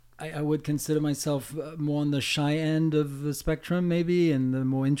I would consider myself more on the shy end of the spectrum, maybe, and the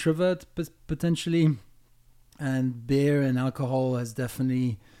more introvert potentially. And beer and alcohol has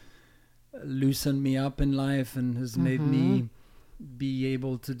definitely loosened me up in life and has made me be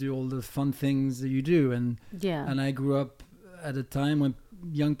able to do all the fun things that you do. And I grew up at a time when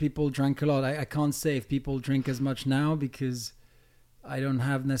young people drank a lot. I can't say if people drink as much now because I don't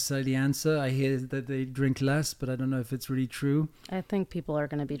have necessarily the answer. I hear that they drink less, but I don't know if it's really true. I think people are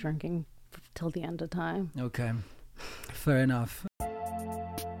going to be drinking till the end of time. Okay, fair enough.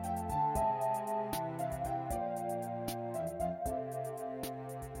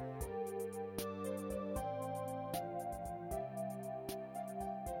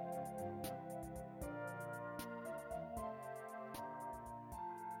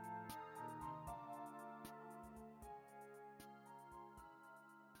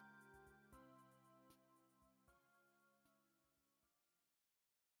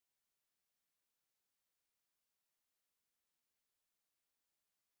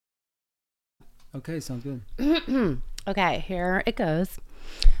 Okay, sounds good. Okay, here it goes.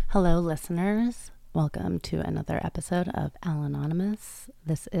 Hello, listeners. Welcome to another episode of Al Anonymous.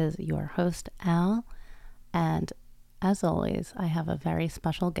 This is your host, Al. And as always, I have a very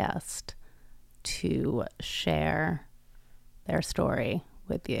special guest to share their story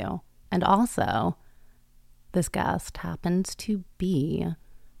with you. And also, this guest happens to be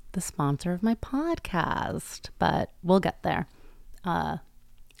the sponsor of my podcast, but we'll get there.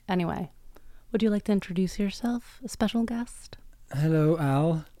 Anyway. Would you like to introduce yourself, a special guest? Hello,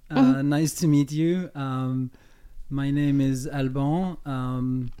 Al. Nice to meet you. My name is Alban.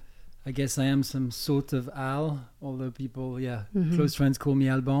 I guess I am some sort of Al, although people, close friends call me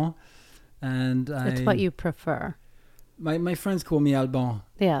Alban. And it's what you prefer. My friends call me Alban.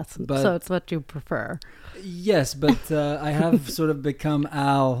 Yes, so it's what you prefer. Yes, but I have sort of become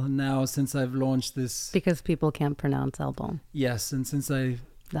Al now since I've launched this. Because people can't pronounce Alban. Yes, and since I...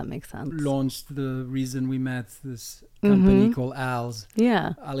 That makes sense. Launched the reason we met, this company called Al's.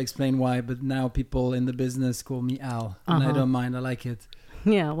 Yeah. I'll explain why, but now people in the business call me Al, and I don't mind. I like it.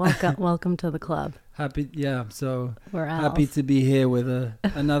 Yeah, welcome to the club. So we're Al's. Happy to be here with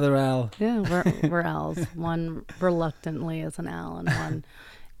another Al. Yeah, we're Al's. One reluctantly is an Al, and one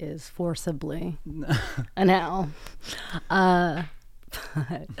is forcibly an Al.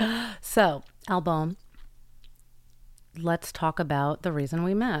 So, Alban. Let's talk about the reason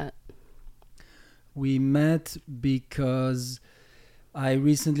we met. We met because I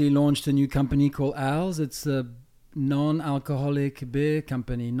recently launched a new company called Al's. It's a non-alcoholic beer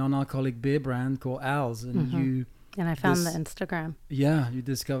company, non-alcoholic beer brand called Al's. And I found the Instagram. Yeah, you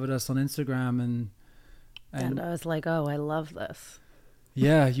discovered us on Instagram. And I was like, oh, I love this.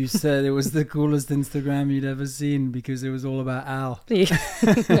 Yeah, you said it was the coolest Instagram you'd ever seen because it was all about Al.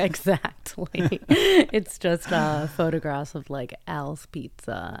 Exactly. It's just photographs of like Al's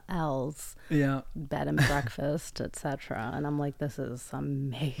Pizza, Al's bed and breakfast, etc. And I'm like, this is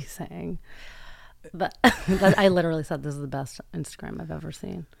amazing. But I literally said this is the best Instagram I've ever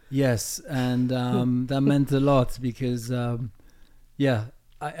seen. Yes, and that meant a lot because,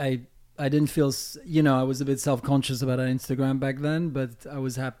 I didn't feel, I was a bit self-conscious about our Instagram back then, but I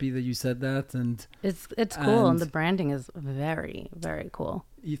was happy that you said that. And it's cool, and the branding is very, very cool.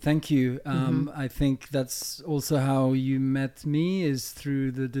 Thank you. I think that's also how you met me, is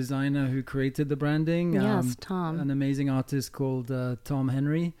through the designer who created the branding. Yes, Tom. An amazing artist called Tom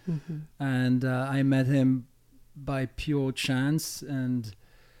Henry. And I met him by pure chance, and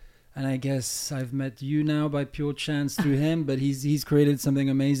I guess I've met you now by pure chance through him, but he's created something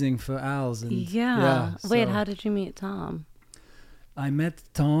amazing for Al's. And Wait, how did you meet Tom? I met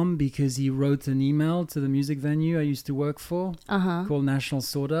Tom because he wrote an email to the music venue I used to work for called National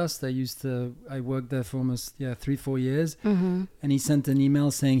Sawdust. I worked there for almost 3-4 years. And he sent an email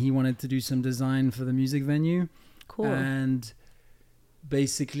saying he wanted to do some design for the music venue. Cool. And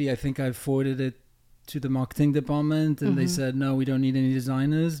basically I think I forwarded it to the marketing department, and they said, no, we don't need any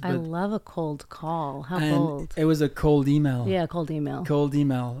designers. But I love a cold call. How bold. It was a cold email. Yeah, cold email.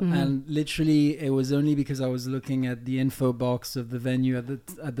 And literally it was only because I was looking at the info box of the venue at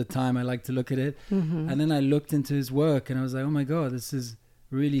the time. I like to look at it. And then I looked into his work and I was like, oh my God, this is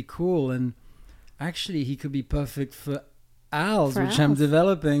really cool. And actually he could be perfect for Al's, which I'm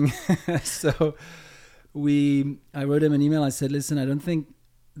developing. So I wrote him an email. I said, listen, I don't think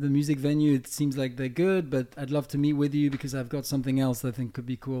the music venue, it seems like they're good, but I'd love to meet with you because I've got something else that I think could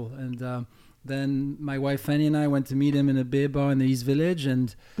be cool. And then my wife Fanny and I went to meet him in a beer bar in the East Village,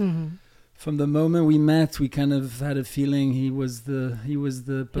 and from the moment we met, we kind of had a feeling he was the person. He was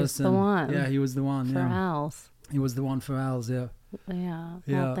the one. Yeah, he was the one. For Al's. He was the one for Al's, yeah. Yeah.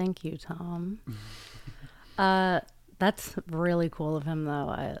 Yeah. Well, thank you, Tom. That's really cool of him,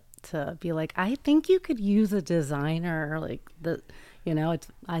 though, to be like, I think you could use a designer, like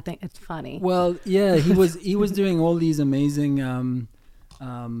I think it's funny. Well, yeah, he was doing all these amazing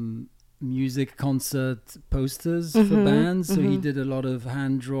music concert posters for bands. So he did a lot of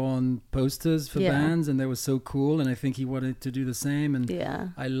hand drawn posters for bands, and they were so cool. And I think he wanted to do the same. And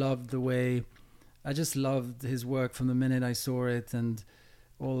I loved I just loved his work from the minute I saw it, and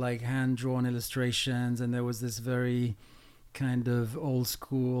all like hand drawn illustrations. And there was this very kind of old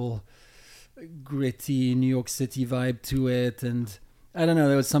school, gritty New York City vibe to it. And I don't know,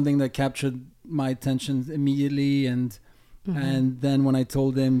 there was something that captured my attention immediately. And then when I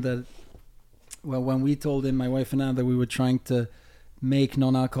told him that, well, when we told him, my wife and I, that we were trying to make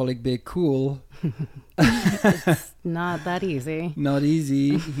non-alcoholic beer cool, it's not that easy. Not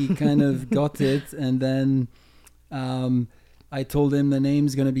easy. He kind of got it. And then I told him the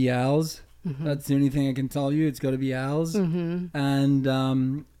name's going to be Al's. That's the only thing I can tell you. It's got to be Al's.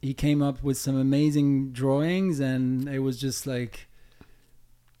 And he came up with some amazing drawings, and it was just like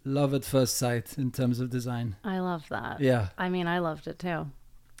love at first sight in terms of design. I love that. Yeah. I mean, I loved it too.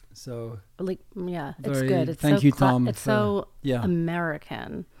 So like, yeah, it's good. It's thank so you, Tom. It's so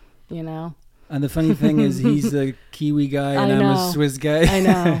American, you know. And the funny thing is, he's a Kiwi guy and I'm a Swiss guy. I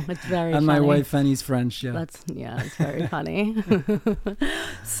know, it's very. And funny. my wife Fanny's French. Yeah, it's very funny.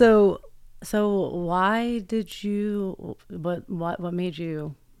 So why did you? What made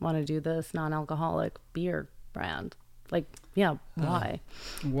you want to do this non-alcoholic beer brand? Like, yeah, why?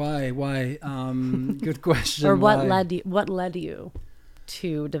 Why? Good question. Or what led you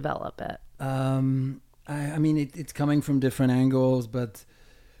to develop it? I mean, it's coming from different angles, but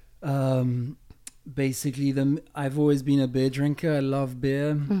basically, I've always been a beer drinker. I love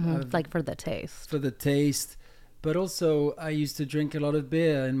beer, like for the taste. But also, I used to drink a lot of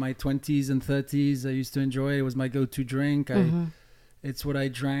beer in my 20s and 30s. I used to enjoy it. It was my go-to drink. It's what I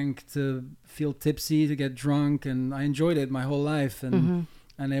drank to feel tipsy, to get drunk, and I enjoyed it my whole life. And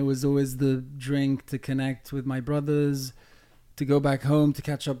it was always the drink to connect with my brothers, to go back home, to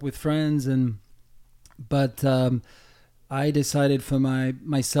catch up with friends. But I decided for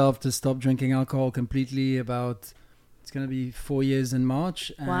myself to stop drinking alcohol completely about, it's going to be 4 years in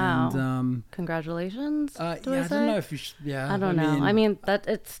March. Wow. And, congratulations. I don't know if you I don't know. I mean, that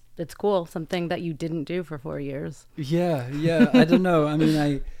it's cool. Something that you didn't do for 4 years. Yeah. I don't know. I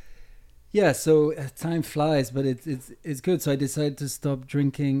mean, so time flies, but it's good. So I decided to stop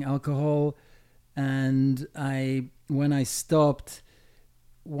drinking alcohol. And when I stopped,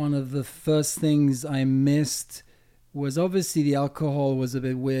 one of the first things I missed was obviously the alcohol was a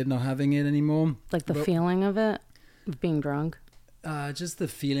bit weird not having it anymore. Like the feeling of it, of being drunk? Just the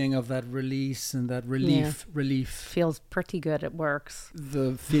feeling of that release and that relief. Feels pretty good. It works.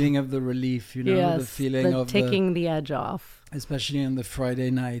 The feeling of the relief, the feeling of taking the edge off. Especially on the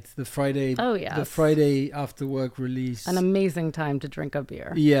Friday night, the Friday after work release. An amazing time to drink a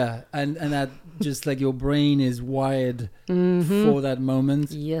beer. Yeah, and that just like your brain is wired for that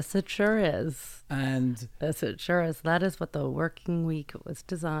moment. Yes, it sure is. And yes, it sure is. That is what the working week was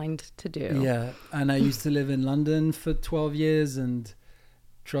designed to do. Yeah, and I used to live in London for 12 years, and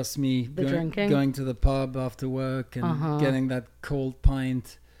trust me, going to the pub after work and getting that cold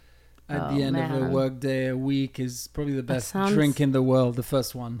pint at the end of a work day a week is probably the best drink in the world, the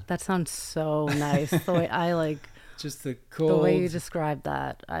first one. That sounds so nice. The way I like just the cold. The way you described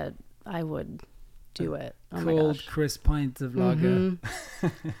that, I would do it. Oh cold, crisp pint of lager.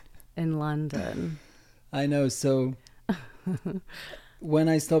 In London. I know. So when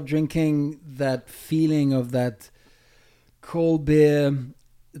I stopped drinking, that feeling of that cold beer,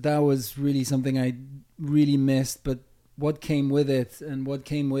 that was really something I really missed. But what came with it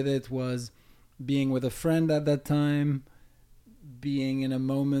was being with a friend at that time, being in a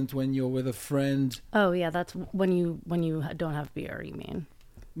moment when you're with a friend. Oh yeah, that's when you don't have beer, you mean?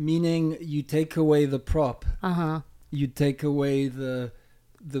 Meaning you take away the prop. You take away the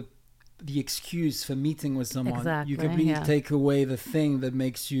excuse for meeting with someone. Exactly, you completely take away the thing that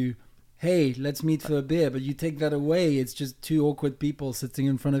makes you, hey, let's meet for a beer. But you take that away, it's just two awkward people sitting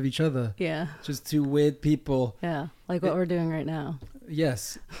in front of each other. Yeah. Just two weird people. Yeah, like what we're doing right now.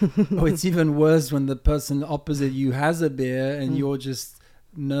 Yes. It's even worse when the person opposite you has a beer and you're just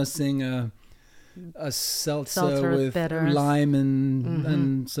nursing a seltzer with bitters. Lime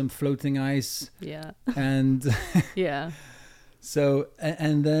and some floating ice. Yeah. And yeah. So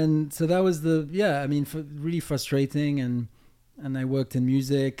that was really frustrating, and I worked in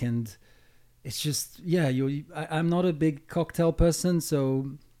music, and it's just I'm not a big cocktail person,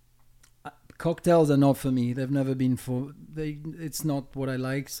 so cocktails are not for me. They've never been it's not what I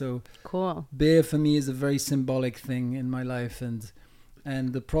like. So Cool. beer for me is a very symbolic thing in my life, and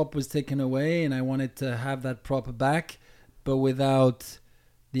the prop was taken away, and I wanted to have that prop back, but without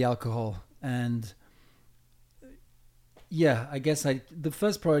the alcohol. And yeah, I guess the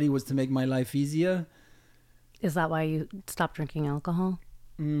first priority was to make my life easier. Is that why you stopped drinking alcohol?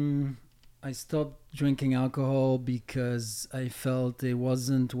 I stopped drinking alcohol because I felt it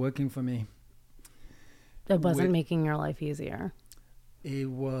wasn't working for me. It wasn't making your life easier. It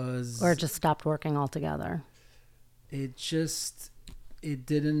was... Or it just stopped working altogether? It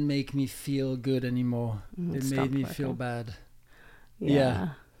didn't make me feel good anymore. It made me feel bad. Yeah.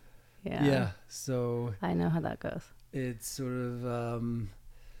 So I know how that goes. It's sort of,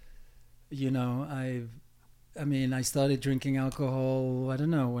 I started drinking alcohol, I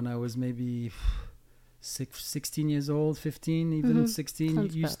don't know, when I was maybe 16 years old, 15, even 16.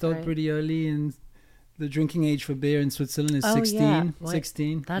 Sounds You about start right. pretty early, and the drinking age for beer in Switzerland is 16. Yeah. Wait,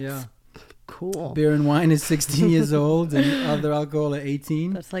 16. That's cool. Beer and wine is 16 years old, and other alcohol at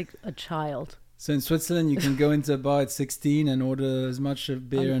 18. That's like a child. So in Switzerland, you can go into a bar at 16 and order as much of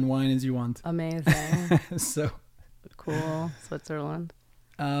beer and wine as you want. Amazing. So cool. Switzerland.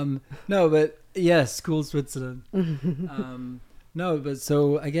 No, but yes, cool Switzerland. No, but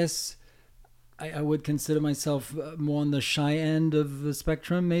so I guess I would consider myself more on the shy end of the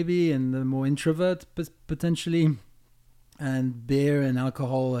spectrum, maybe, and the more introvert potentially. And beer and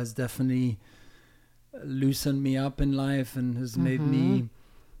alcohol has definitely loosened me up in life and has made me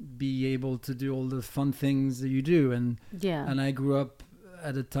be able to do all the fun things that you do. And I grew up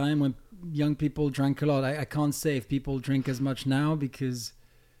at a time when young people drank a lot. I can't say if people drink as much now because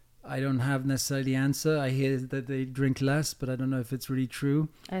I don't have necessarily the answer. I hear that they drink less, but I don't know if it's really true.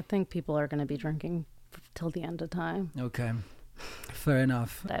 I think people are going to be drinking till the end of time. Okay, fair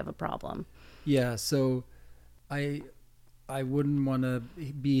enough. I have a problem. Yeah, so I wouldn't want to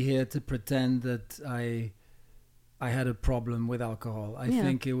be here to pretend that I had a problem with alcohol. I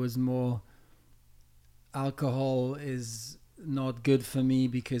think it was more alcohol is not good for me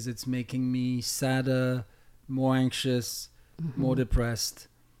because it's making me sadder, more anxious, more depressed.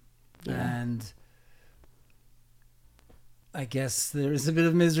 And I guess there is a bit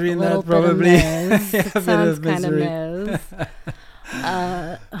of misery in that, probably. It sounds kind of miz.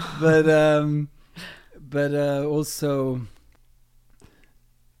 But also,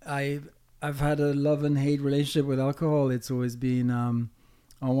 I've had a love and hate relationship with alcohol. It's always been, on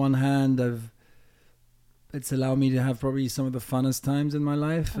one hand, it's allowed me to have probably some of the funnest times in my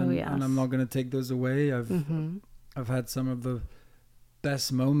life, and I'm not going to take those away. I've had some of the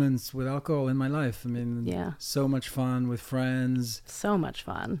best moments with alcohol in my life. I mean, so much fun with friends. So much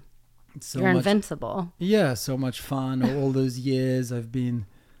fun. You're invincible. Yeah, so much fun. All those years I've been,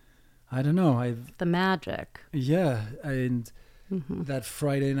 I don't know. The magic. Yeah, and that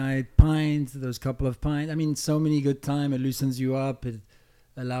Friday night pint, those couple of pints. I mean, so many good time. It loosens you up. It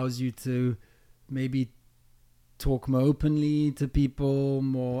allows you to maybe talk more openly to people.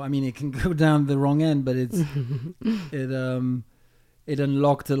 More. I mean, it can go down the wrong end, but it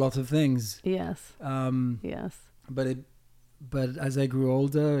unlocked a lot of things. Yes. Yes. But as I grew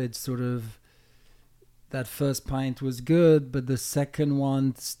older, it's sort of, that first pint was good, but the second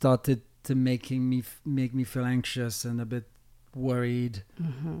one started to make me feel anxious and a bit worried.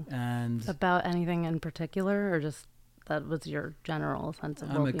 And about anything in particular, or just that was your general sense of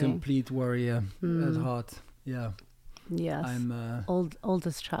well-being? I'm a complete worrier at heart. Yeah. Yes. I'm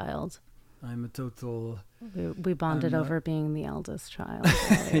oldest child. I'm a total. We bonded over being the eldest child.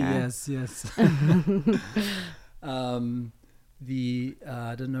 Yes. I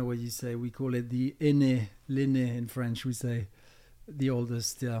don't know what you say. We call it the l'aîné in French. We say the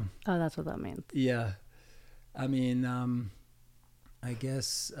oldest. Yeah. Oh, that's what that means. Yeah. I mean, I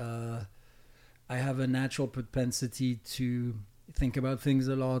guess I have a natural propensity to think about things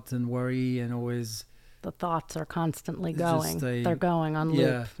a lot and worry, and always. The thoughts are constantly going. They're going on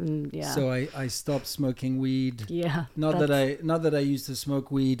loop. So I stopped smoking weed. Yeah. Not that I used to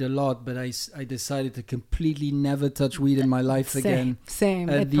smoke weed a lot, but I decided to completely never touch weed in my life again. Same.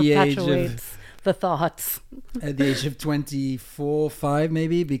 At it perpetuates the thoughts. At the age of 24, 5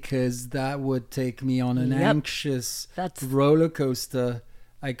 maybe, because that would take me on an anxious roller coaster.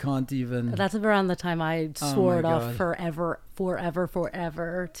 I can't even. That's around the time I swore it off forever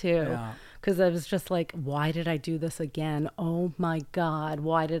too. Yeah. Because I was just like, why did I do this again? Oh my God,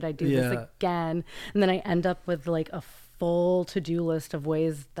 why did I do this again? And then I end up with like a full to-do list of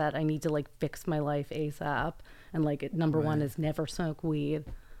ways that I need to like fix my life ASAP. And like number one is never smoke weed.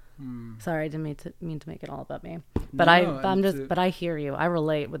 Sorry, I didn't mean to make it all about me. But but I hear you. I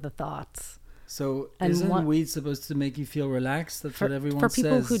relate with the thoughts. So And isn't weed supposed to make you feel relaxed? That's what everyone says. For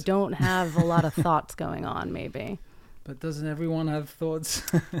people who don't have a lot of thoughts going on, maybe. But doesn't everyone have thoughts?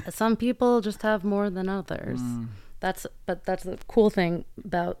 Some people just have more than others. That's the cool thing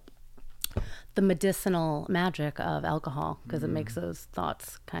about the medicinal magic of alcohol, because it makes those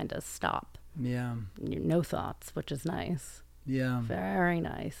thoughts kind of stop. Yeah. No thoughts, which is nice. Yeah. Very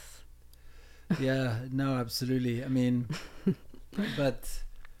nice. Yeah, no, absolutely. I mean, but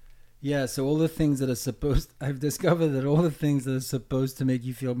yeah, so all the things that are I've discovered that all the things that are supposed to make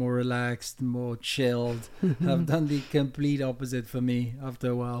you feel more relaxed, more chilled, have done the complete opposite for me after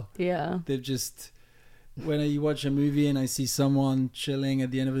a while. Yeah. They've just, when you watch a movie and I see someone chilling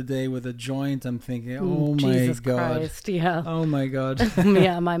at the end of the day with a joint, I'm thinking, oh Jesus my God. Christ, yeah. Oh my God.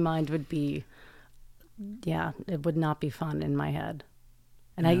 Yeah, my mind would be, it would not be fun in my head.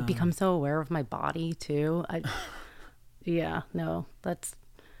 And I become so aware of my body too. Weed's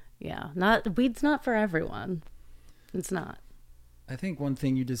not for everyone. It's not. I think one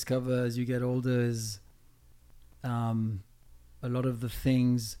thing you discover as you get older is a lot of the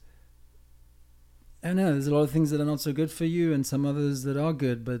things, I don't know, there's a lot of things that are not so good for you and some others that are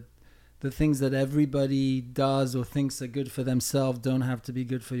good, but the things that everybody does or thinks are good for themselves don't have to be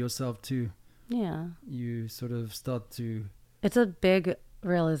good for yourself too. Yeah. You sort of start to... It's a big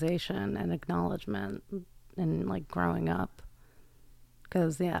realization and acknowledgement in like growing up,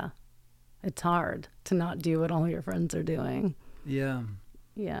 because it's hard to not do what all your friends are doing. Yeah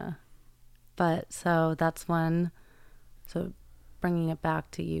But so that's when, so bringing it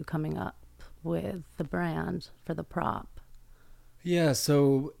back to you coming up with the brand for the prop.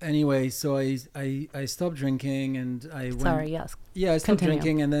 So anyway, so I stopped drinking and I stopped Continue.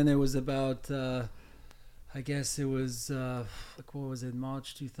 drinking, and then it was about I guess it was, what was it,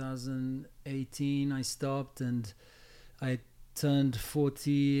 March 2018, I stopped, and I turned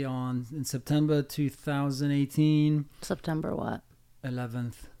 40 in September 2018. September what?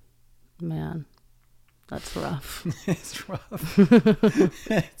 11th. Man, that's rough. It's rough.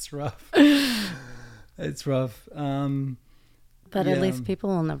 It's rough. It's rough. But at least people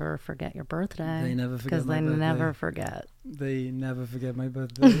will never forget your birthday. They never forget my birthday. Because they never forget. They never forget my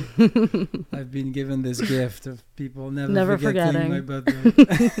birthday. I've been given this gift of people never forgetting my birthday.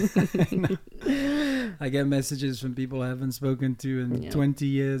 I get messages from people I haven't spoken to in 20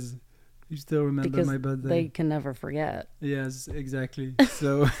 years. You still remember my birthday. They can never forget. Yes, exactly.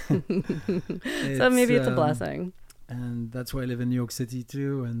 So, so maybe it's a blessing. And that's why I live in New York City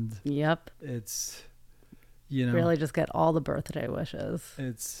too. And it's... really just get all the birthday wishes.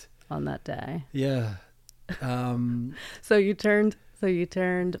 It's on that day. Yeah. So you turned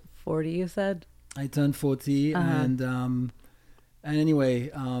 40, you said? I turned 40, and anyway,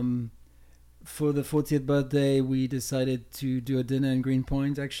 for the 40th birthday, we decided to do a dinner in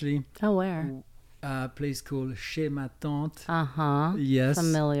Greenpoint, actually. Oh, where? A place called Chez Ma Tante. Uh-huh. Yes.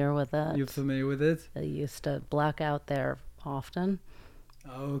 Familiar with it. You're familiar with it? I used to black out there often.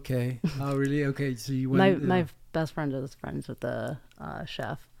 Okay. Oh, really? Okay. So you went... My best friend is friends with the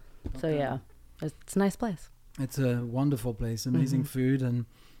chef. Okay. So, it's a nice place. It's a wonderful place. Amazing food.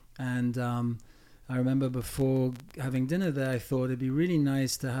 And I remember before having dinner there, I thought it'd be really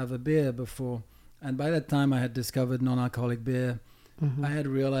nice to have a beer before. And by that time, I had discovered non-alcoholic beer. I had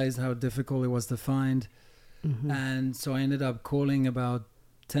realized how difficult it was to find. And so I ended up calling about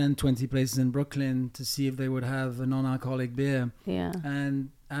 10, 20 places in Brooklyn to see if they would have a non-alcoholic beer. Yeah.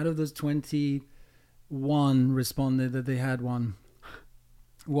 And out of those 20, one responded that they had one.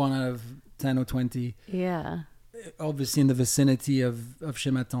 One out of 10 or 20. Yeah. Obviously in the vicinity of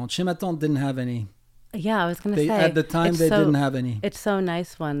Chez Ma Tante. Chez Ma Tante didn't have any. Yeah, I was going to say. At the time, they didn't have any. It's so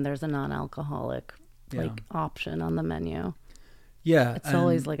nice when there's a non-alcoholic option on the menu. Yeah. It's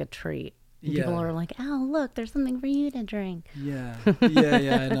always like a treat. People are like, oh, look, there's something for you to drink. Yeah,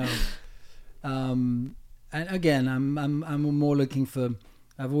 I know. And again, I'm more looking for...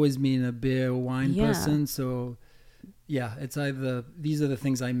 I've always been a beer or wine person, so... Yeah, it's either... These are the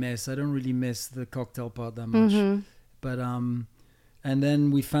things I miss. I don't really miss the cocktail part that much. But... And then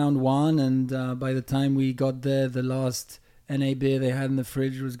we found one, and by the time we got there, the last NA beer they had in the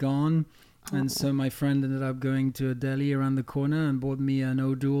fridge was gone. And so my friend ended up going to a deli around the corner and bought me an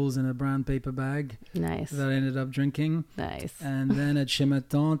O'Doul's in a brown paper bag. Nice. That I ended up drinking. Nice. And then at Chez Ma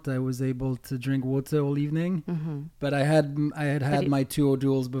Tante, I was able to drink water all evening. But I had my 2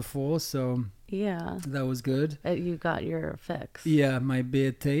 O'Doul's before, so that was good. You got your fix. Yeah, my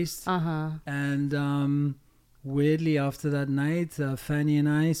beer taste. And weirdly, after that night, Fanny and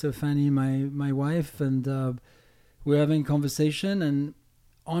I, so Fanny, my wife, and we were having a conversation, and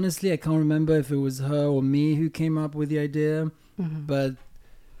honestly, I can't remember if it was her or me who came up with the idea, but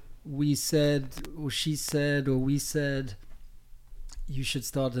we said, or she said, or we said, you should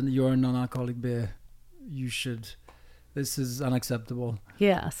start your non-alcoholic beer. You should. This is unacceptable.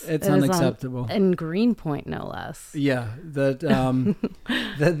 Yes. It's unacceptable. In Greenpoint, no less. Yeah, that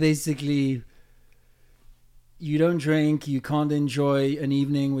that basically you don't drink, you can't enjoy an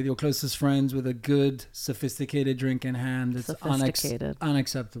evening with your closest friends with a good, sophisticated drink in hand. It's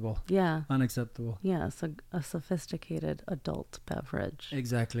unacceptable. Yeah. Unacceptable. Yes, a sophisticated adult beverage.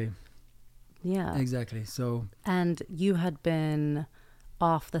 Exactly. Yeah. Exactly. So. And you had been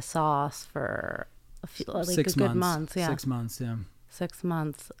off the sauce for a few, like 6 a good month. Yeah. 6 months. Yeah. 6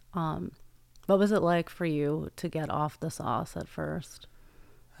 months. What was it like for you to get off the sauce at first?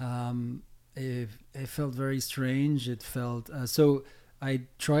 It felt very strange. It felt so. I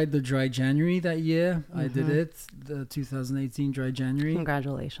tried the Dry January that year. I did it, the 2018 Dry January.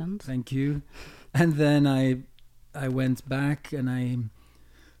 Congratulations! Thank you. And then I went back and I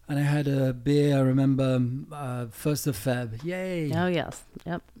had a beer. I remember 1st of Feb. Yay! Oh yes,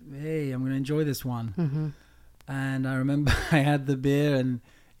 yep. Hey, I'm gonna enjoy this one. And I remember I had the beer and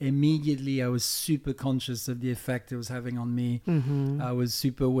immediately I was super conscious of the effect it was having on me. I was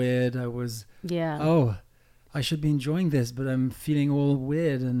super weird. I was, I should be enjoying this, but I'm feeling all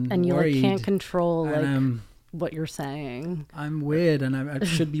weird and you worried. Like can't control what you're saying. I'm weird and I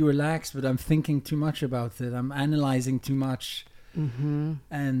should be relaxed, but I'm thinking too much about it. I'm analyzing too much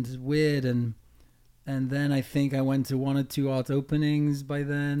and weird. And then I think I went to 1 or 2 art openings by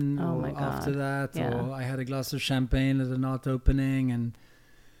then. Oh my God. After that, or I had a glass of champagne at an art opening and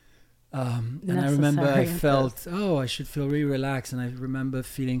I remember I felt, I should feel really relaxed. And I remember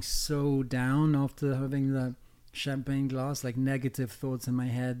feeling so down after having that champagne glass, like negative thoughts in my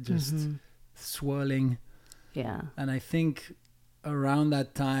head, just swirling. Yeah. And I think around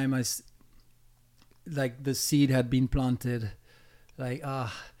that time, like the seed had been planted. Like,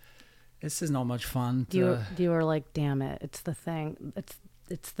 this is not much fun. You were like, damn it, it's the thing.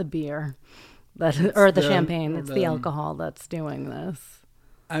 It's the beer, or the champagne. It's the alcohol that's doing this.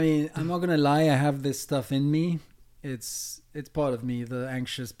 I mean, I'm not gonna lie. I have this stuff in me. It's part of me. The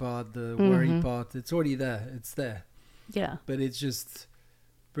anxious part, the worry part. It's already there. It's there. Yeah. But it just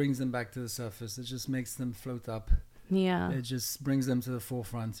brings them back to the surface. It just makes them float up. Yeah. It just brings them to the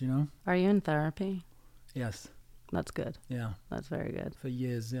forefront. You know. Are you in therapy? Yes. That's good. Yeah. That's very good. For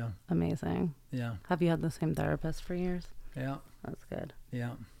years. Yeah. Amazing. Yeah. Have you had the same therapist for years? Yeah. That's good.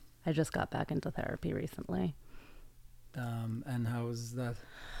 Yeah. I just got back into therapy recently. And how was that?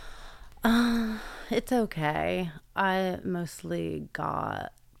 It's okay. I mostly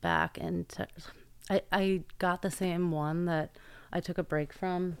got back into... I got the same one that I took a break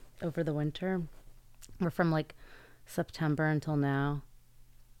from over the winter. Or from like September until now.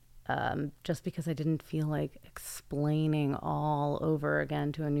 Just because I didn't feel like explaining all over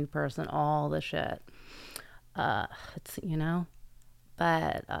again to a new person all the shit. It's,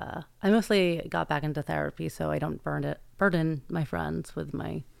 but I mostly got back into therapy so I don't burden my friends with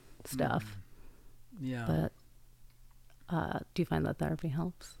my stuff. Yeah. But do you find that therapy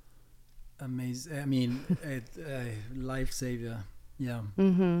helps? Amazing. I mean, lifesaver. Yeah.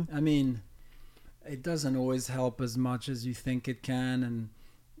 I mean, it doesn't always help as much as you think it can, and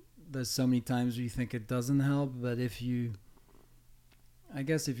there's so many times where you think it doesn't help, but if you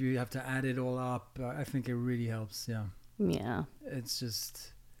have to add it all up, I think it really helps. Yeah. Yeah. It's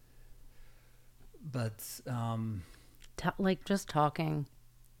just, but like just talking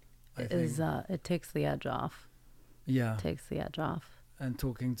it takes the edge off. Yeah. It takes the edge off. And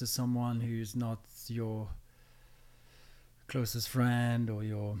talking to someone who's not your closest friend or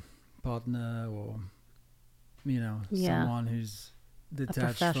your partner or someone who's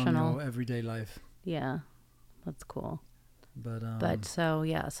detached from your everyday life. Yeah, that's cool. But so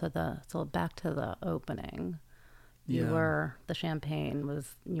back to the opening. You were the champagne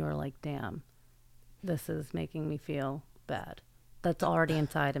was. You were like, damn, this is making me feel bad. That's already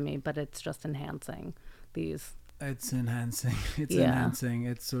inside of me, but it's just enhancing these. It's enhancing. It's enhancing.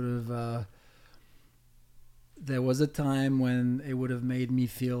 It's sort of. There was a time when it would have made me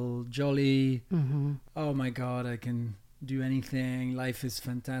feel jolly. Oh my God, I can do anything. Life is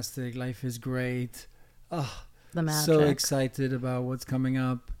fantastic. Life is great. Oh, the magic. So excited about what's coming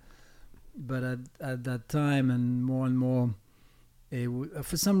up. But at that time and more,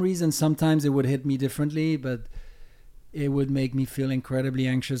 for some reason, sometimes it would hit me differently, but it would make me feel incredibly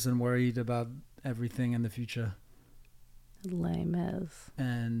anxious and worried about everything in the future. Lame as.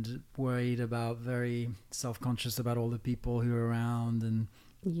 And worried about, very self-conscious about all the people who are around and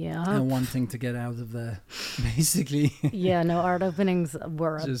wanting to get out of there, basically. Yeah, no, art openings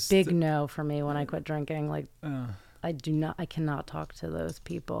were a big no for me when I quit drinking. Like, I cannot talk to those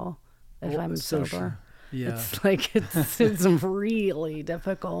people if Well, I'm sober. Yeah. It's like, it's really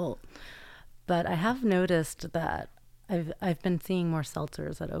difficult. But I have noticed that I've been seeing more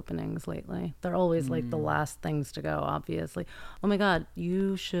seltzers at openings lately. They're always like the last things to go, obviously. Oh my God,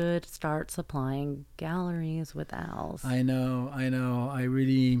 you should start supplying galleries with owls. I know. I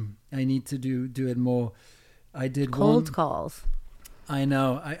need to do it more. I did Cold calls. I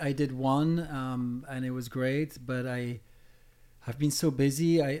know. I did one, and it was great, but I've been so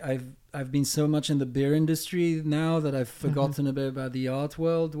busy. I've been so much in the beer industry now that I've forgotten a bit about the art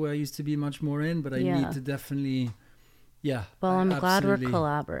world where I used to be much more in, but I need to definitely, Well, I'm glad we're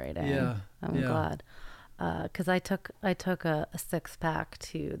collaborating. Yeah. I'm glad. Because I took a 6-pack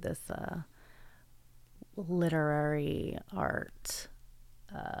to this literary art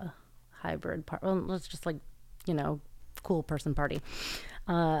hybrid part. Well, it's just like, cool person party.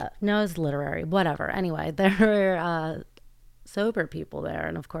 No, it's literary, whatever. Anyway, there were sober people there,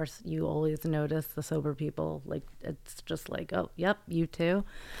 and of course you always notice the sober people, like it's just like, oh yep, you too.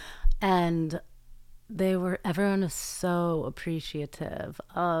 And everyone was so appreciative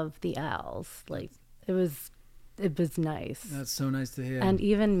of the owls. Like it was nice. That's so nice to hear. And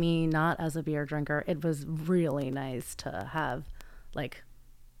even me, not as a beer drinker, it was really nice to have like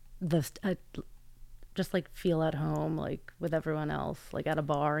this just like feel at home, like with everyone else, like at a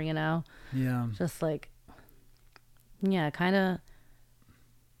bar, just like kind of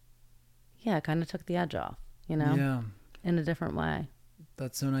took the edge off, in a different way.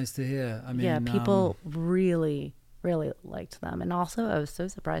 That's so nice to hear. I mean, people really, really liked them. And also I was so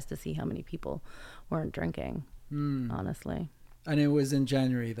surprised to see how many people weren't drinking, honestly. And it was in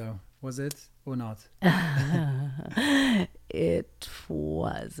January though, was it or not? It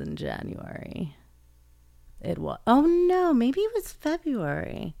was in January. It was. Oh no, maybe it was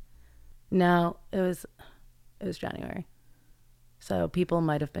February. No, it was January. So people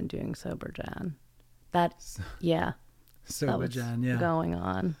might have been doing Sober Jan. Sober Jan, going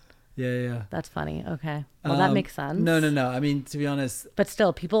on. Yeah. That's funny. Okay. Well, that makes sense. No. I mean, to be honest. But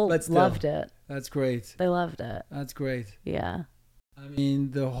still, people loved it. That's great. They loved it. That's great. Yeah. I mean,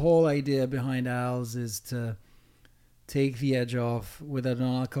 the whole idea behind Owls is to take the edge off with an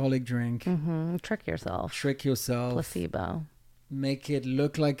alcoholic drink. Mm-hmm. Trick yourself. Placebo. Make it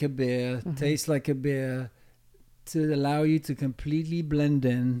look like a beer, taste like a beer, to allow you to completely blend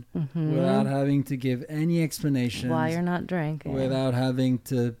in without having to give any explanations. Why you're not drinking. Without having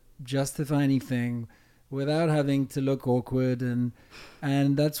to justify anything, without having to look awkward. And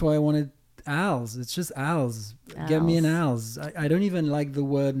that's why I wanted Owls. It's just Owls. Get me an Owls. I don't even like the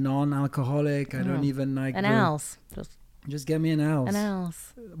word non-alcoholic. I don't even like an Owls. Just get me an Owls. An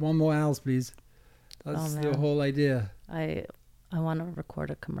Owls. One more Owls, please. That's the whole idea. I want to record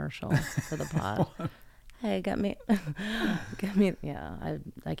a commercial for the pod. Hey, get me. Yeah,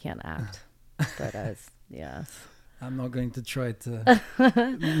 I can't act, but yes. I'm not going to try to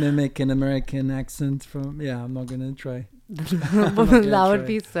mimic an American accent I'm not going to try. That would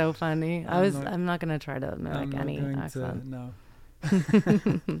be so funny. I'm not going to try to mimic any accent. No.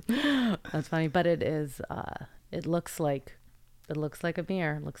 That's funny, but it is. It looks like a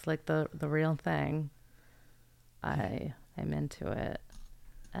beer. It looks like the real thing. I'm into it,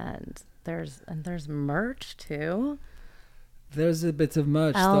 and there's merch too. There's a bit of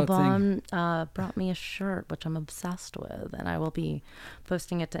merch. Album brought me a shirt, which I'm obsessed with, and I will be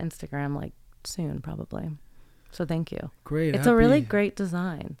posting it to Instagram like soon, probably. So thank you. Great. It's a really great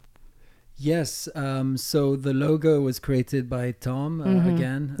design. Yes. So the logo was created by Tom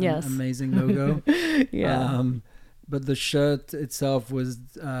again. Yes. Amazing logo. Yeah. But the shirt itself was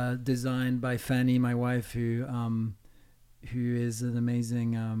designed by Fanny, my wife, who is an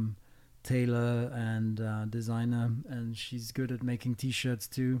amazing tailor and designer, and she's good at making T-shirts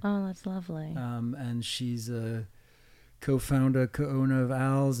too. Oh, that's lovely. And she's a co-owner of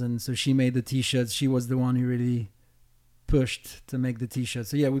Owls, and so she made the T-shirts. She was the one who really pushed to make the T-shirts.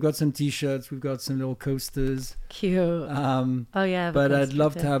 So yeah, we've got some T-shirts, we've got some little coasters. Cute. Oh yeah. But I'd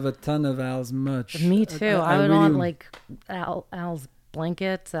love to have a ton of Owls merch. Me too. I would really want like Owls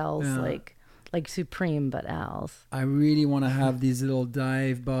blankets, Owls like Supreme, but Owls. I really want to have these little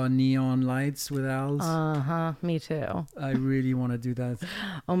dive bar neon lights with Owls. Me too. I really want to do that.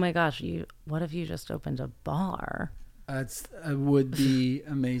 Oh my gosh, what if you just opened a bar? It would be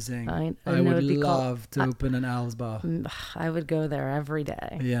amazing. I would love to open an Owls bar. I would go there every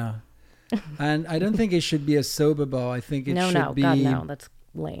day. Yeah. And I don't think it should be a sober bar. I think it should be... God, no.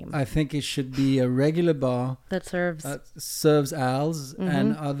 lame. I think it should be a regular bar That serves serves ales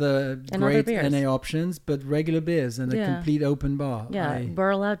and other And great other beers. NA options, but regular beers and a Yeah. complete open bar. Yeah, we're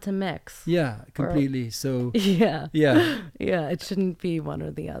allowed to mix. Yeah, completely. So Yeah. yeah, Yeah, it shouldn't be one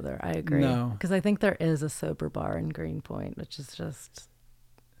or the other. I agree. No. Because I think there is a sober bar in Greenpoint, which is just,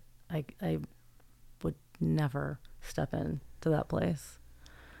 I would never step into that place.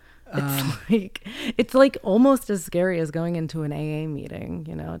 It's like almost as scary as going into an AA meeting.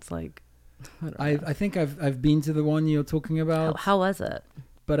 You know, it's like, I think I've been to the one you're talking about, how was it?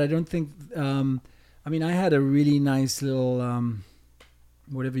 but I don't think. I mean, I had a really nice little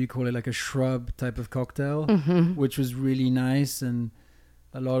whatever you call it, like a shrub type of cocktail, which was really nice, and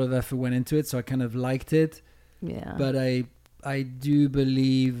a lot of effort went into it, so I kind of liked it. Yeah. But I do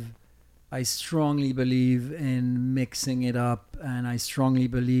believe, I strongly believe in mixing it up, and I strongly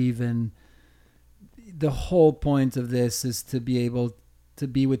believe in the whole point of this is to be able to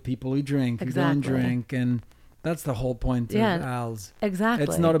be with people who drink, who don't drink, and that's the whole point of ALS. Exactly.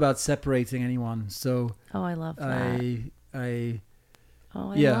 It's not about separating anyone. So I love that. I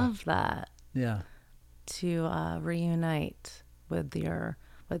love that. Yeah. To reunite with your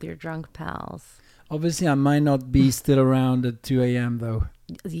drunk pals. Obviously, I might not be still around at 2 a.m. though.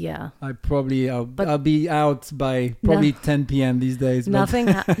 Yeah. I'll be out by probably 10 p.m. these days.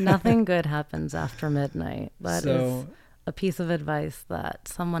 Nothing good happens after midnight. That is a piece of advice that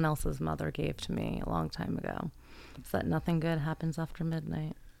someone else's mother gave to me a long time ago. It's that nothing good happens after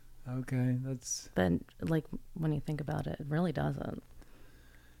midnight. Okay, But like when you think about it, it really doesn't.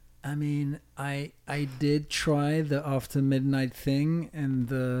 I mean, I did try the after midnight thing and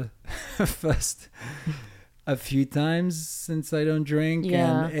the first a few times since I don't drink,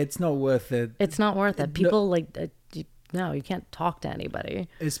 and it's not worth it. It's not worth it. People you can't talk to anybody.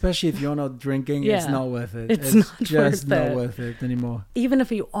 Especially if you're not drinking, it's not worth it. It's not just worth not worth it anymore. Even if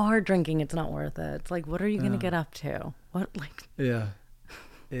you are drinking, it's not worth it. It's like, what are you going to get up to? What, like... Yeah.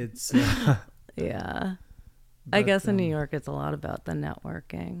 It's... yeah. But, I guess in New York, it's a lot about the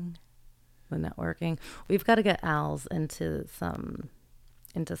networking. We've got to get Al's into some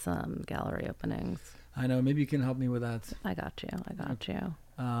gallery openings. I know. Maybe you can help me with that. I got you.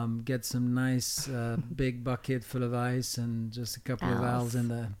 Get some nice big bucket full of ice and just a couple of Al's in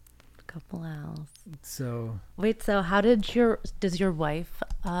there. A couple Al's. So wait. So how does your wife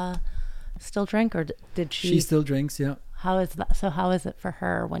still drink, or did she? She still drinks. Yeah. How is that? So how is it for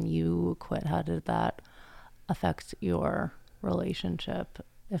her when you quit? How did that affect your relationship,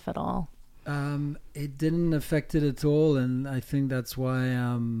 if at all? It didn't affect it at all, and I think that's why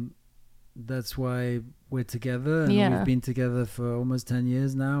we're together, and we've been together for almost 10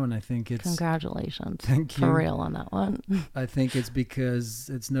 years now, and I think it's... Congratulations. Thank you. For real on that one. I think it's because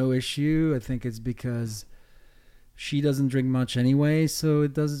it's no issue. I think it's because she doesn't drink much anyway, so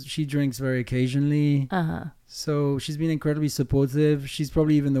she drinks very occasionally. So she's been incredibly supportive. She's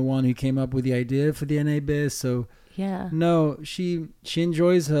probably even the one who came up with the idea for the NA beer, so... Yeah. No, she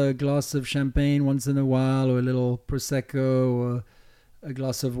enjoys her glass of champagne once in a while, or a little Prosecco, or a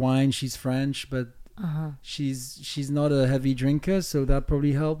glass of wine. She's French, but she's not a heavy drinker, so that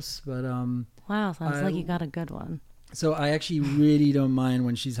probably helps. But wow, sounds like you got a good one. So I actually really don't mind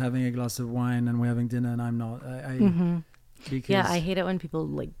when she's having a glass of wine and we're having dinner and I'm not. Because I hate it when people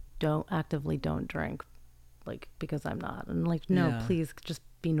like don't drink, like because I'm not. And like, no, please just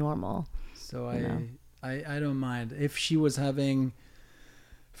be normal. So I don't mind if she was having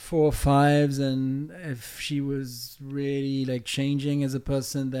 4 or 5s, and if she was really like changing as a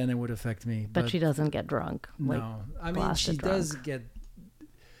person, then it would affect me. But she doesn't get drunk. No, I mean she does get.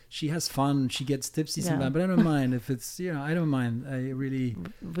 She has fun. She gets tipsy sometimes, but I don't mind if it's I don't mind. I really.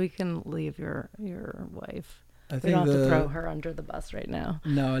 We can leave your wife. I think we don't have to throw her under the bus right now.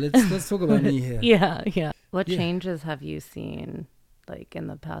 No, let's talk about me here. Yeah. What changes have you seen, like in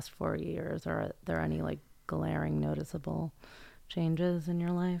the past 4 years? Are there any like glaring, noticeable changes in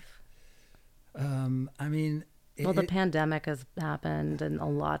your life? I mean, the pandemic has happened, and a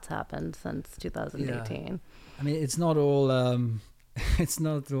lot's happened since 2018. Yeah. I mean, it's not all. It's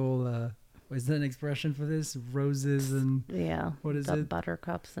not all. Is there an expression for this? Roses and what is it?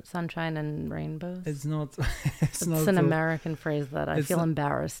 Buttercups, sunshine and rainbows. It's not. It's an American phrase that I feel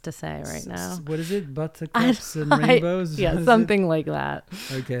embarrassed to say right now. What is it? Buttercups and rainbows? Something like that.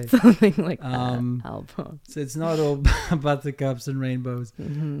 Okay. Something like that. So it's not all buttercups and rainbows.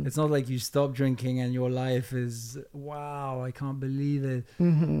 Mm-hmm. It's not like you stop drinking and your life is wow. I can't believe it.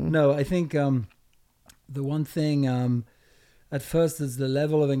 Mm-hmm. No, I think the one thing. At first, as the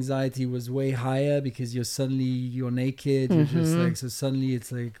level of anxiety was way higher because you're naked. You're just like, so suddenly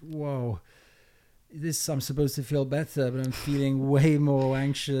it's like, whoa, I'm supposed to feel better, but I'm feeling way more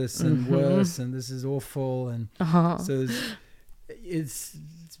anxious and worse, and this is awful. And so it's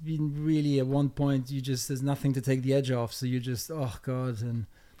been really, at one point, there's nothing to take the edge off. So you're just, oh God. And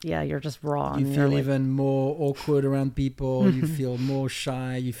yeah, you're just raw. you and feel you're even more awkward around people. You feel more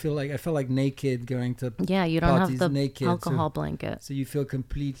shy. You feel like, I felt like naked going to yeah, you don't parties have the naked. alcohol blanket. So you feel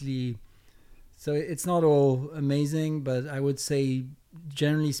completely, so it's not all amazing, but I would say,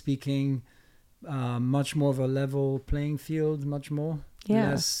 generally speaking, much more of a level playing field, much more. Yeah.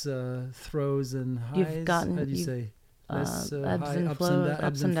 Less throws and highs. You've gotten, how do you say? Less ebbs high, and flows,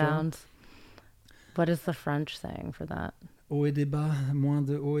 ups and flow. downs. What is the French saying for that? Haut et des bas, moins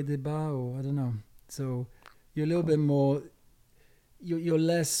de haut et des bas, or I don't know. So you're a little bit more, you're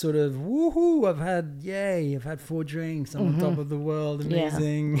less sort of, woohoo, I've had 4 drinks, I'm on top of the world,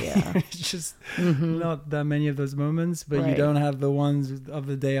 amazing. Yeah. It's just not that many of those moments, but you don't have the ones of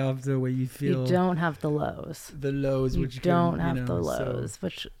the day after where you feel. You don't have the lows. The lows, You which don't can, have the lows,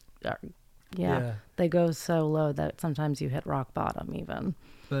 which are, yeah. they go so low that sometimes you hit rock bottom even.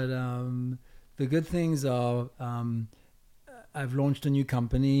 But the good things are, I've launched a new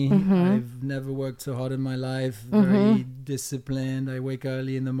company. I've never worked so hard in my life. Very disciplined. I wake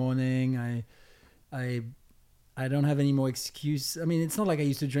early in the morning. I don't have any more excuse. I mean, it's not like I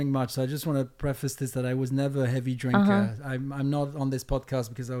used to drink much. So I just want to preface this that I was never a heavy drinker. I'm not on this podcast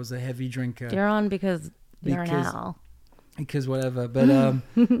because I was a heavy drinker. You're on because you're an owl. Because whatever. But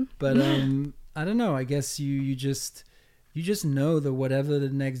I don't know. I guess you just know that whatever the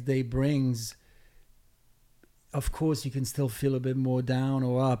next day brings, of course, you can still feel a bit more down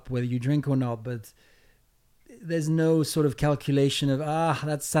or up, whether you drink or not. But there's no sort of calculation of,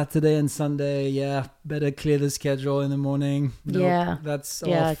 that's Saturday and Sunday. Yeah, better clear the schedule in the morning. Nope, that's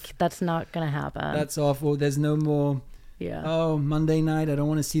off. That's not going to happen. That's off. Or there's no more, Monday night, I don't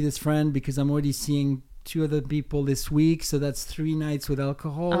want to see this friend because I'm already seeing 2 other people this week. So that's 3 nights with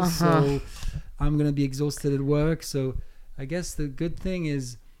alcohol. So I'm going to be exhausted at work. So I guess the good thing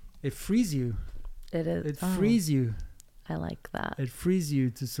is it frees you. It is. It frees you. I like that. It frees you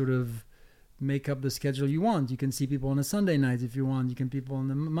to sort of make up the schedule you want. You can see people on a Sunday night if you want. You can people on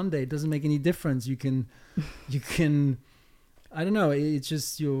the Monday. It doesn't make any difference. You can, I don't know. It's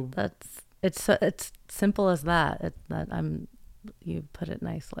just it's simple as that. You put it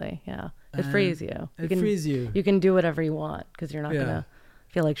nicely. Yeah. It frees you. It frees you. You can do whatever you want because you're not going to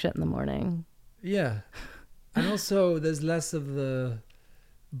feel like shit in the morning. Yeah. And also there's less of the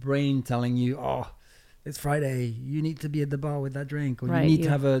brain telling you, it's Friday, you need to be at the bar with that drink, or you need to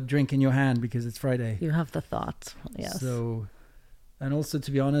have a drink in your hand because it's Friday. You have the thoughts. Yes. So, and also,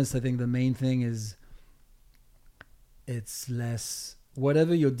 to be honest, I think the main thing is it's less,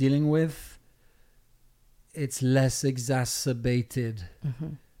 whatever you're dealing with, it's less exacerbated.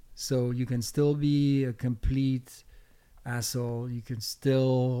 So you can still be a complete asshole, you can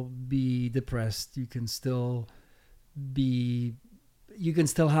still be depressed, you can still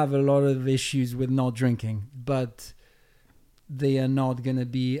have a lot of issues with not drinking, but they are not going to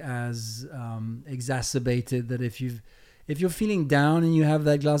be as exacerbated that if you're feeling down and you have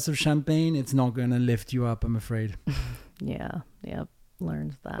that glass of champagne, it's not going to lift you up, I'm afraid. Yeah.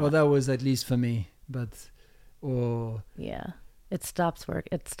 Learned that. Well, that was at least for me, it stops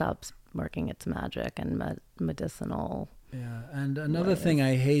working its magic and medicinal. Yeah, and another thing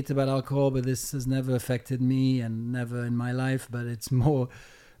I hate about alcohol, but this has never affected me and never in my life, but it's more,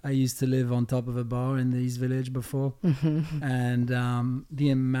 I used to live on top of a bar in the East Village before, and the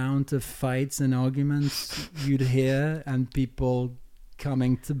amount of fights and arguments you'd hear and people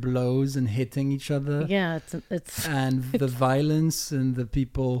coming to blows and hitting each other. Yeah, it's and the violence and the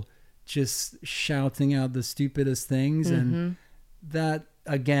people just shouting out the stupidest things, and that,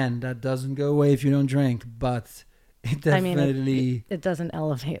 again, that doesn't go away if you don't drink, but it definitely... it doesn't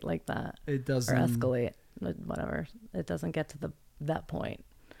elevate like that. It doesn't... Or escalate, whatever. It doesn't get to that point.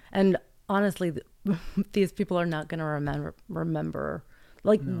 And honestly, these people are not going to remember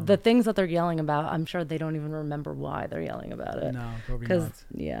the things that they're yelling about. I'm sure they don't even remember why they're yelling about it. No, probably not.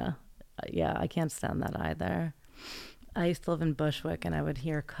 Yeah, I can't stand that either. I used to live in Bushwick, and I would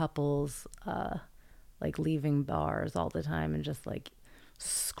hear couples leaving bars all the time and just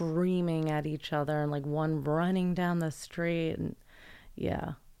screaming at each other, and one running down the street, and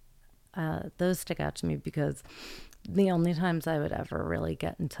those stick out to me because the only times I would ever really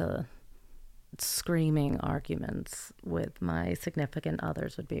get into screaming arguments with my significant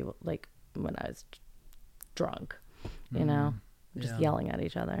others would be when I was drunk, just yelling at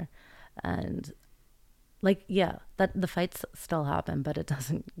each other. And that the fights still happen, but it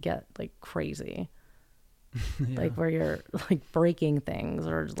doesn't get crazy. Where you're breaking things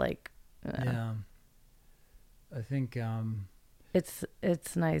or I think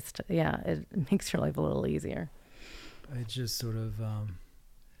It's nice to, yeah, it makes your life a little easier. I just sort of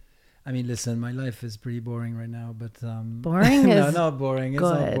I mean, listen, my life is pretty boring right now, but Boring no, is not boring. It's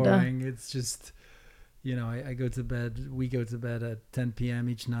good. not boring. It's just, I go to bed. We go to bed at 10 p.m.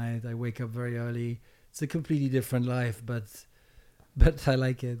 each night. I wake up very early. It's a completely different life, but I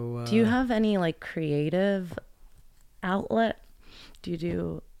like it. So, do you have any like creative outlet? Do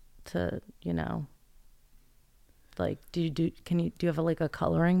you like, do you have like a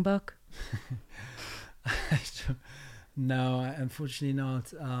coloring book? No, unfortunately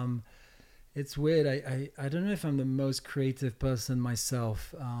not. It's weird. I don't know if I'm the most creative person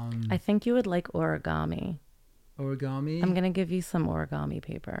myself. I think you would like origami. Origami? I'm going to give you some origami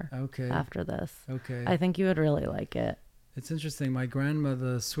paper after this. Okay. I think you would really like it. It's interesting. My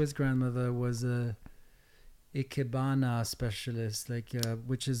Swiss grandmother, was a ikebana specialist,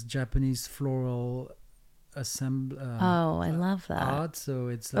 which is Japanese floral I love that. art. So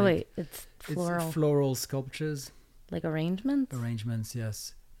it's like it's floral. It's floral sculptures. Like arrangements? Arrangements,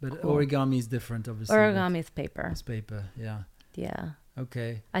 yes. But Cool. Origami is different, obviously. Origami's paper. It's paper, yeah. Yeah.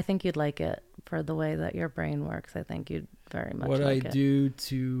 Okay. I think you'd like it for the way that your brain works. I think you'd very much what like I it. do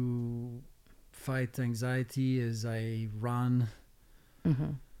to fight anxiety is I run.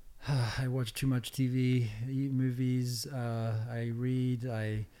 Mm-hmm. I watch too much TV, movies. I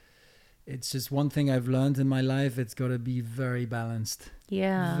read. It's just one thing I've learned in my life. It's got to be very balanced.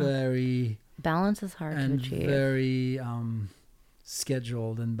 Yeah. Balance is hard to achieve. Very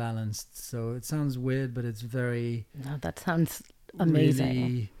scheduled and balanced. So it sounds weird, but it's very. No, that sounds amazing.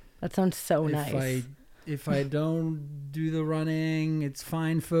 Really, that sounds so nice. If I don't do the running, it's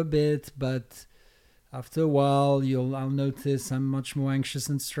fine for a bit, but after a while, I'll notice I'm much more anxious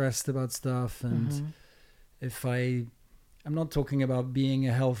and stressed about stuff. And if I'm not talking about being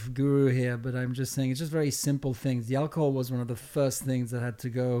a health guru here, but I'm just saying it's just very simple things. The alcohol was one of the first things that had to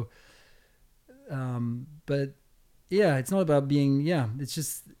go. But yeah, it's not about being, it's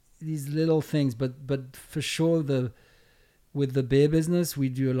just these little things. But for sure, with the beer business, we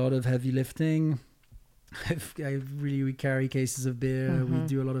do a lot of heavy lifting. We carry cases of beer. We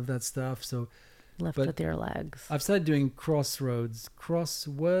do a lot of that stuff. So lift with your legs. I've started doing crosswords,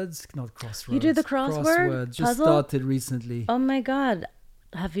 not crossroads. You do the crossword just puzzle? Started recently. Oh my God.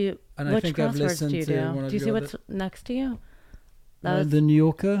 Have you, and which I think crosswords I've listened do you to do? one of Do you see your what's next to you? The New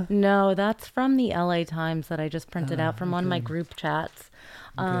Yorker? No, that's from the LA Times that I just printed out from one of my group chats.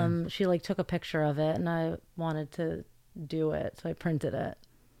 She took a picture of it and I wanted to do it, so I printed it.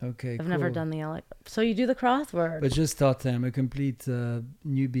 Okay, I've never done the LA. So you do the crossword. But just started. I'm a complete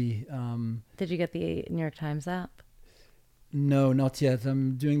newbie. Did you get the New York Times app? No, not yet.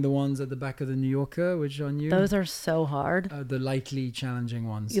 I'm doing the ones at the back of the New Yorker, which are new. Those are so hard. The lightly challenging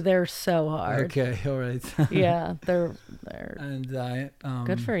ones. They're so hard. Okay, all right. Yeah, they're and I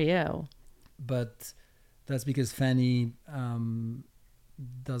good for you. But that's because Fanny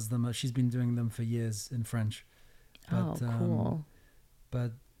does them. She's been doing them for years in French. But, cool.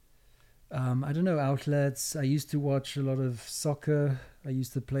 But I don't know, outlets. I used to watch a lot of soccer. I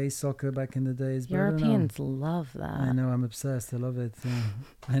used to play soccer back in the days. But Europeans love that. I know, I'm obsessed. I love it.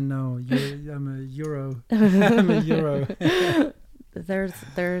 I know. I'm a Euro. I'm a Euro.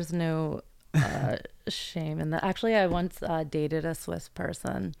 There's no shame in that. Actually, I once dated a Swiss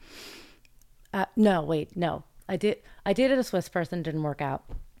person. No. I dated a Swiss person, didn't work out.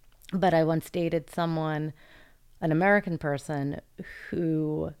 But I once dated someone, an American person,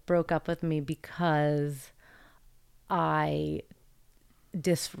 who broke up with me because I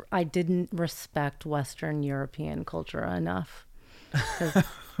didn't respect Western European culture enough. Okay.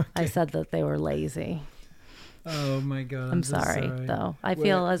 I said that they were lazy. Oh my God! I'm sorry, though. I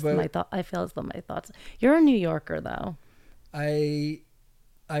feel as though my thoughts. You're a New Yorker, though.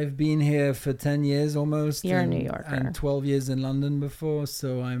 I've been here for 10 years almost. You're a New Yorker. And 12 years in London before,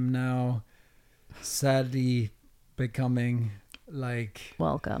 so I'm now sadly becoming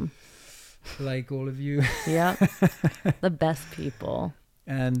welcome, like all of you. Yeah, the best people.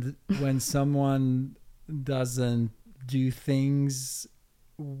 And when someone doesn't do things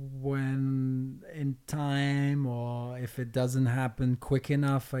when in time, or if it doesn't happen quick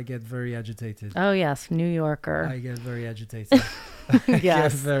enough, I get very agitated. Oh yes, New Yorker. I get very agitated.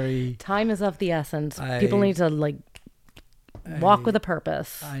 Yes, time is of the essence. People need to walk with a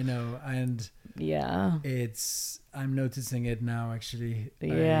purpose. I know, and yeah, I'm noticing it now, actually.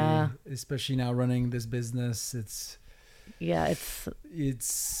 Yeah, especially now running this business. It's in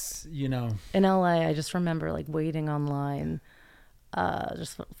LA. I just remember waiting online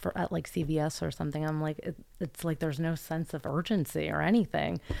just for at like CVS or something. I'm like, it's like there's no sense of urgency or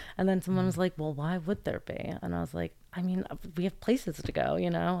anything. And then someone was like, well, why would there be? And I was like, I mean, we have places to go, you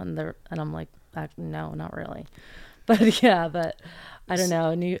know. And I'm like, no, not really. But yeah, but I don't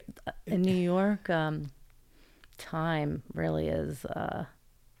know. In New York, time really is the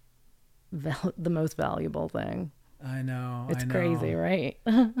most valuable thing. I know. It's crazy, right?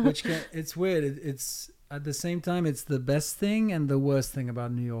 It's weird. It's at the same time, it's the best thing and the worst thing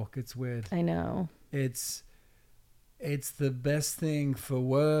about New York. It's weird. I know. It's the best thing for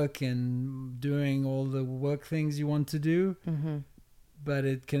work and doing all the work things you want to do. Mm-hmm. But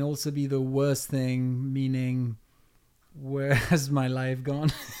it can also be the worst thing, meaning, where has my life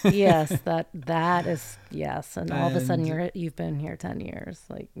gone? Yes, that is, yes. And all of a sudden you've been here 10 years.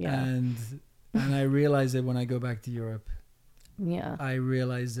 Like, yeah. And I realize it when I go back to Europe. Yeah. I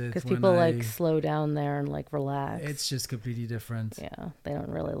realize it because people like slow down there and like relax. It's just completely different. Yeah. They don't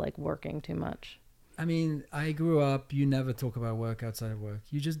really like working too much. I mean, I grew up, you never talk about work outside of work.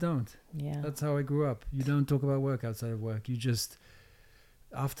 You just don't. Yeah. That's how I grew up. You don't talk about work outside of work. You just,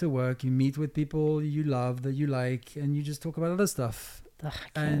 after work, you meet with people you love, that you like, and you just talk about other stuff. Ugh,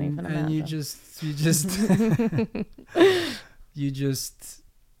 I can't even imagine. And you just,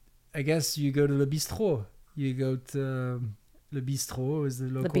 I guess you go to the bistro. You go to the bistro, is the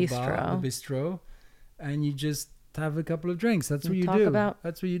local bar, the bistro, and you just have a couple of drinks. That's what you do.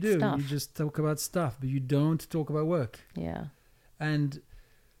 That's what you do. Stuff. You just talk about stuff, but you don't talk about work. Yeah. And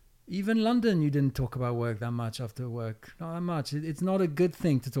even London, you didn't talk about work that much after work. Not that much. It's not a good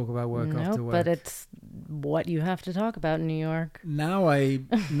thing to talk about work after work. But it's what you have to talk about in New York. Now I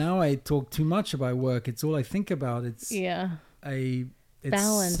talk too much about work. It's all I think about. It's it's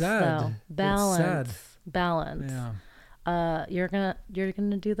balance, sad. though. Balance. It's sad. Balance. Yeah. You're gonna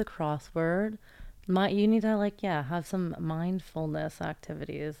do the crossword. You need to have some mindfulness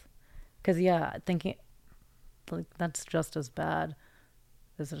activities, because thinking like that's just as bad.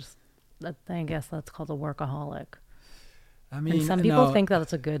 I guess that's called a workaholic. I mean, and some people think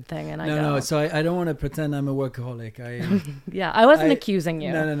that's a good thing, and I don't. No. So I don't want to pretend I'm a workaholic. I wasn't accusing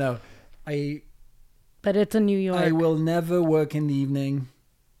you. No. But it's a New York. I will never work in the evening,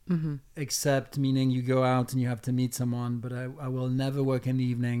 mm-hmm. except meaning you go out and you have to meet someone. But I will never work in the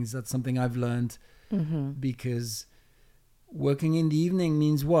evenings. That's something I've learned, mm-hmm. because working in the evening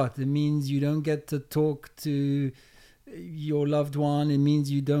means what? It means you don't get to talk to your loved one. It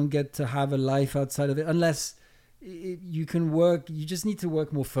means you don't get to have a life outside of it, unless you can work. You just need to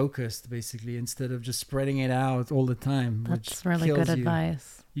work more focused, basically, instead of just spreading it out all the time. That's really good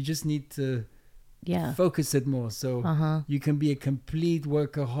advice. You just need to focus it more, so you can be a complete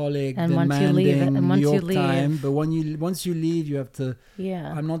workaholic, and demanding once you leave, time. But once you leave, you have to.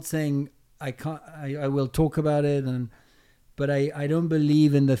 Yeah. I'm not saying I can't. I will talk about it, but I don't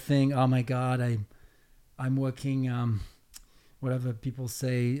believe in the thing. Oh my God, I'm working, whatever people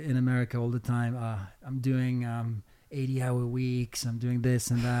say in America all the time. I'm doing 80-hour weeks. I'm doing this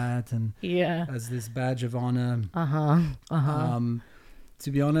and that, and as this badge of honor.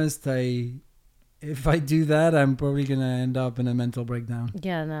 To be honest, if I do that, I'm probably gonna end up in a mental breakdown.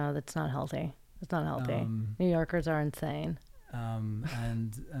 Yeah, no, that's not healthy. It's not healthy. New Yorkers are insane.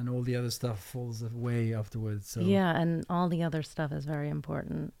 And all the other stuff falls away afterwards. So and all the other stuff is very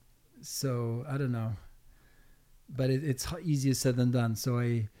important. So I don't know. But it's easier said than done. So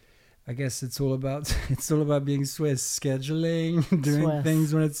I guess it's all about being Swiss, scheduling, doing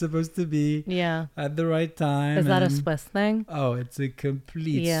things when it's supposed to be, at the right time. Is that a Swiss thing? Oh, it's a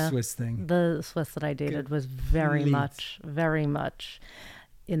complete Swiss thing. The Swiss that I dated was very much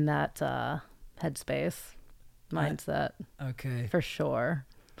in that headspace mindset. Okay, for sure.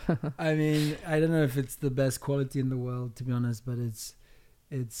 I mean, I don't know if it's the best quality in the world, to be honest, but it's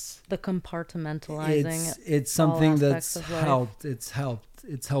the compartmentalizing. It's something that's helped. It's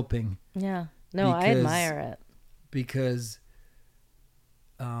helping. Yeah. No, I admire it. Because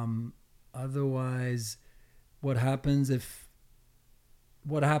otherwise, what happens if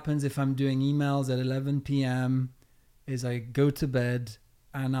I'm doing emails at 11 p.m. is I go to bed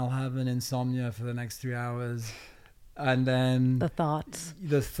and I'll have an insomnia for the next 3 hours. And then the thoughts,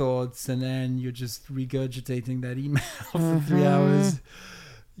 and then you're just regurgitating that email for 3 hours.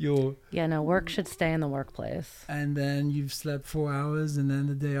 Work should stay in the workplace. And then you've slept 4 hours, and then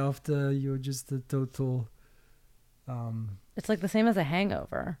the day after you're just a total. It's like the same as a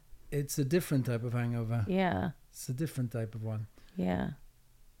hangover. It's a different type of hangover. Yeah. It's a different type of one. Yeah.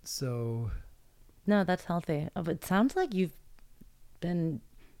 So. No, that's healthy. It sounds like you've been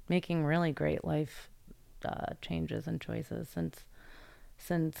making really great life changes and choices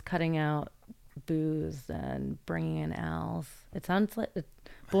since cutting out booze and bringing in Al's. It sounds like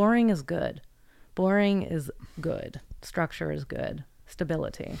boring is good. Boring is good. Structure is good.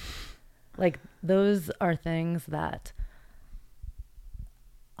 Stability. Like, those are things that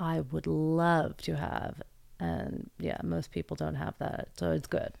I would love to have. And yeah, most people don't have that. So it's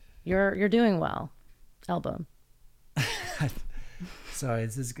good. You're doing well. Album. Sorry,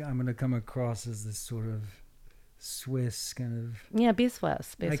 I'm going to come across as this sort of Swiss kind of... Yeah, be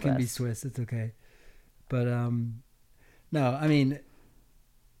Swiss. I can be Swiss. It's okay. But no, I mean,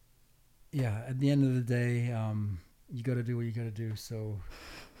 yeah, at the end of the day, you got to do what you got to do. So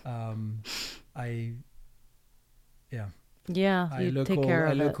I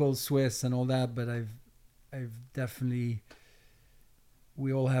look all Swiss and all that, but I've definitely,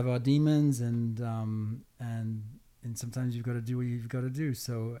 we all have our demons, and sometimes you've got to do what you've got to do.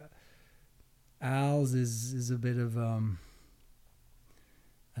 So Al's is a bit of I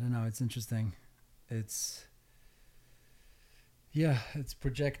don't know, it's interesting. It's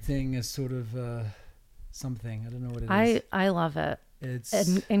projecting a sort of something. I don't know what it is. I love it. It's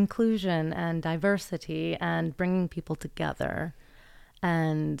inclusion and diversity and bringing people together.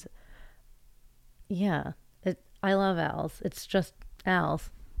 And yeah, I love Al's. It's just Al's.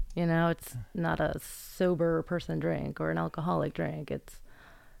 You know, it's not a sober person drink or an alcoholic drink. It's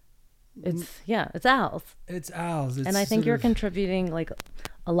Al's. It's Al's. And I think you're contributing like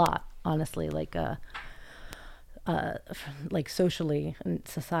a lot, honestly, like socially and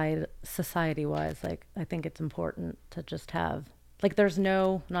society wise. Like, I think it's important to just have, like, there's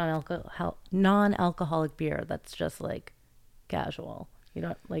no non-alcoholic beer that's just like casual. You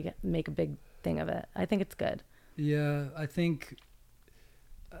don't like make a big thing of it. I think it's good. Yeah, I think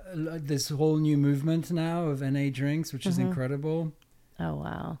this whole new movement now of NA drinks, which is incredible. Oh,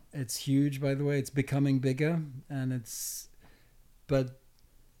 wow. It's huge, by the way. It's becoming bigger, but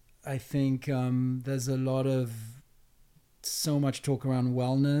I think there's so much talk around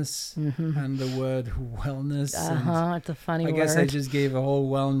wellness and the word wellness. It's a funny word. I guess I just gave a whole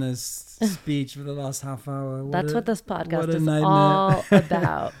wellness speech for the last half hour. That's what this podcast is all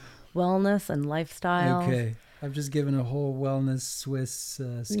about. Wellness and lifestyle. Okay. I've just given a whole wellness Swiss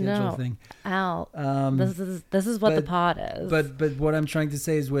schedule thing. Al, this is what the pod is. But what I'm trying to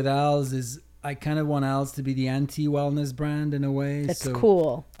say is with Al's is I kind of want Al's to be the anti-wellness brand in a way. It's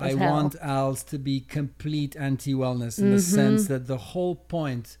cool. I want Al's to be complete anti-wellness in the sense that the whole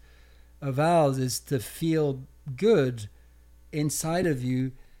point of Al's is to feel good inside of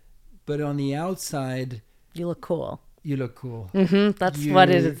you, but on the outside, you look cool. You look cool. That's what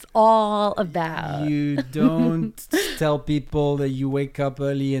it is all about. You don't tell people that you wake up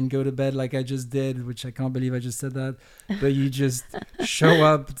early and go to bed like I just did, which I can't believe I just said that. But you just show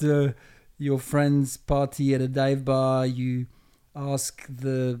up to your friend's party at a dive bar. You ask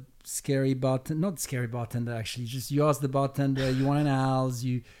the not scary bartender actually. You ask the bartender, you want an Al's.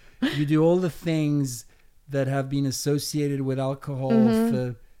 You do all the things that have been associated with alcohol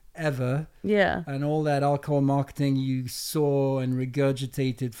for ever. Yeah. And all that alcohol marketing you saw and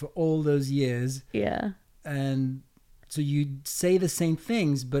regurgitated for all those years. Yeah. And so you say the same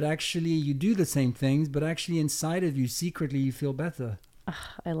things, but actually you do the same things, but actually inside of you, secretly, you feel better.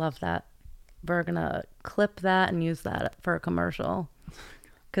 I love that. We're going to clip that and use that for a commercial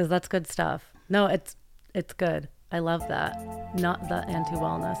because that's good stuff. No, it's good. I love that. Not the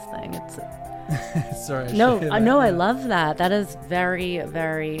anti-wellness thing. It's sorry. I love that. That is very,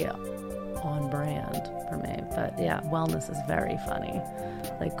 very on brand for me. But yeah, wellness is very funny.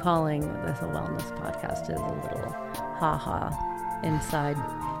 Like, calling this a wellness podcast is a little inside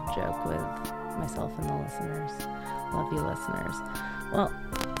joke with myself and the listeners. Love you, listeners. Well,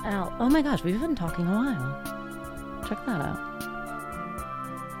 Al, oh my gosh, we've been talking a while. Check that out.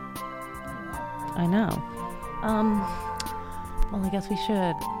 I know. Well, I guess we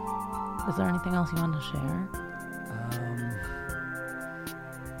should. Is there anything else you want to share?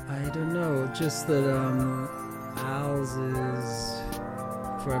 I don't know. Just that Al's is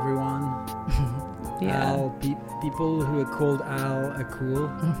for everyone. Yeah. Al, people who are called Al are cool.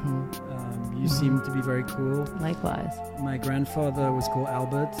 You seem to be very cool. Likewise. My grandfather was called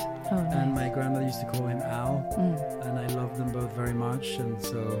Albert, nice. And my grandmother used to call him Al, and I love them both very much. And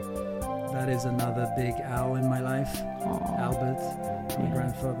so that is another big Al in my life. Aww. Albert, my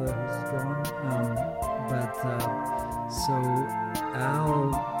grandfather who's gone. So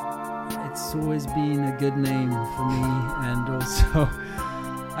Al, it's always been a good name for me, and also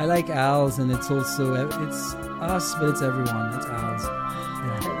I like Al's, and it's us, but it's everyone. It's Al's.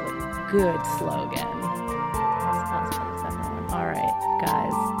 Yeah. Good slogan. It's us, but it's everyone. All right,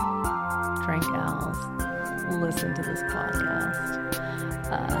 guys, drink Al's. Listen to this podcast.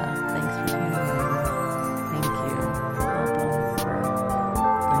 Thanks for tuning in.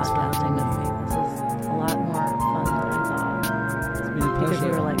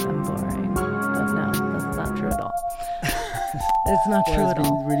 not true It's at been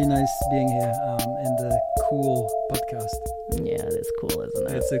all. really nice being here in the cool podcast. Yeah, it is cool,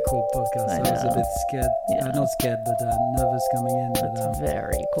 isn't it? It's a cool podcast. I I was a know. bit scared. Yeah. Not scared, but nervous coming in. But It's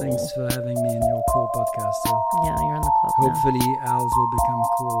very cool. thanks for having me in your cool podcast. So Yeah, you're in the club now. hopefully Al's will become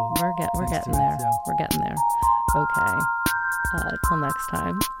cool. We're thanks getting to it, there. yeah. We're getting there. Okay. Till next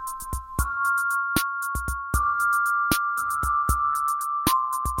time.